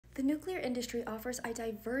The nuclear industry offers a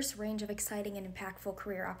diverse range of exciting and impactful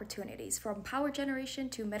career opportunities, from power generation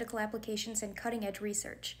to medical applications and cutting-edge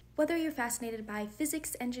research. Whether you're fascinated by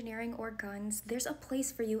physics, engineering, or guns, there's a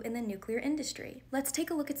place for you in the nuclear industry. Let's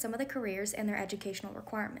take a look at some of the careers and their educational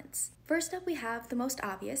requirements. First up, we have the most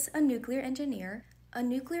obvious, a nuclear engineer. A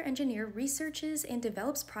nuclear engineer researches and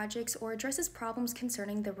develops projects or addresses problems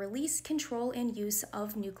concerning the release, control, and use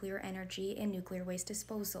of nuclear energy and nuclear waste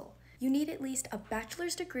disposal. You need at least a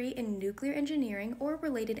bachelor's degree in nuclear engineering or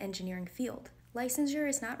related engineering field. Licensure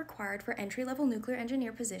is not required for entry-level nuclear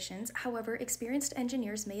engineer positions. However, experienced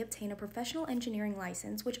engineers may obtain a professional engineering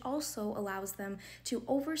license, which also allows them to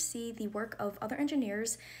oversee the work of other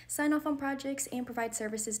engineers, sign off on projects, and provide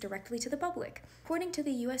services directly to the public. According to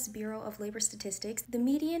the U.S. Bureau of Labor Statistics, the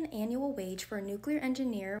median annual wage for a nuclear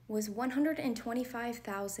engineer was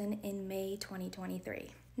 $125,000 in May 2023.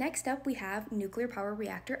 Next up, we have nuclear power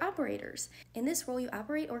reactor operators. In this role, you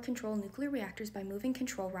operate or control nuclear reactors by moving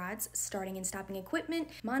control rods, starting and stopping equipment,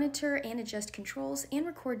 monitor and adjust controls, and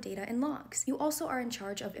record data and logs. You also are in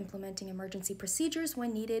charge of implementing emergency procedures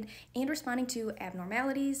when needed and responding to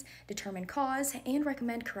abnormalities, determine cause, and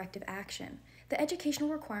recommend corrective action. The educational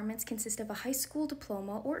requirements consist of a high school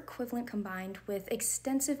diploma or equivalent combined with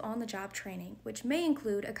extensive on-the-job training, which may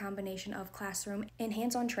include a combination of classroom and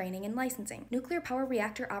hands-on training and licensing. Nuclear power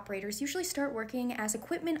reactor operators usually start working as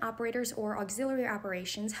equipment operators or auxiliary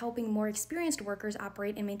operations, helping more experienced workers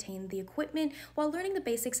operate and maintain the equipment while learning the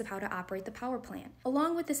basics of how to operate the power plant.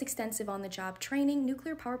 Along with this extensive on-the-job training,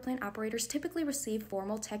 nuclear power plant operators typically receive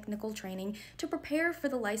formal technical training to prepare for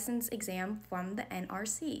the license exam from the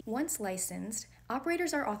NRC. Once licensed,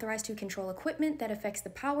 operators are authorized to control equipment that affects the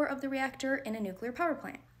power of the reactor in a nuclear power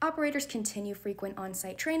plant. Operators continue frequent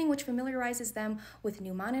on-site training, which familiarizes them with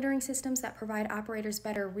new monitoring systems that provide operators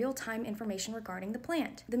better real-time information regarding the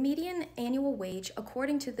plant. The median annual wage,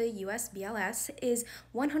 according to the US BLS, is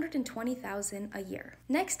 $120,000 a year.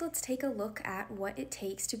 Next, let's take a look at what it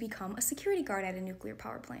takes to become a security guard at a nuclear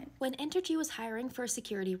power plant. When Entergy was hiring for a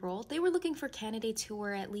security role, they were looking for candidates who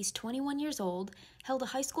were at least 21 years old, held a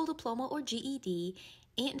high school diploma or GED,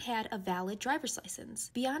 and had a valid driver's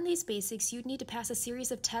license. Beyond these basics, you'd need to pass a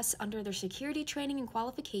series of tests under their security training and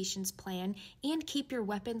qualifications plan and keep your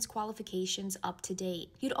weapons qualifications up to date.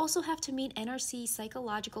 You'd also have to meet NRC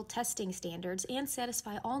psychological testing standards and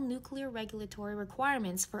satisfy all nuclear regulatory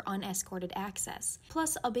requirements for unescorted access.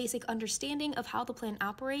 Plus, a basic understanding of how the plant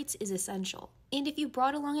operates is essential. And if you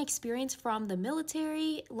brought along experience from the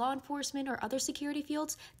military, law enforcement, or other security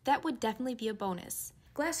fields, that would definitely be a bonus.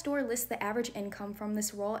 Glassdoor lists the average income from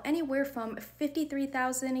this role anywhere from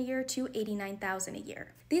 $53,000 a year to $89,000 a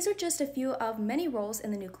year. These are just a few of many roles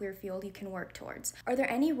in the nuclear field you can work towards. Are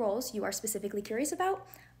there any roles you are specifically curious about?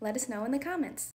 Let us know in the comments.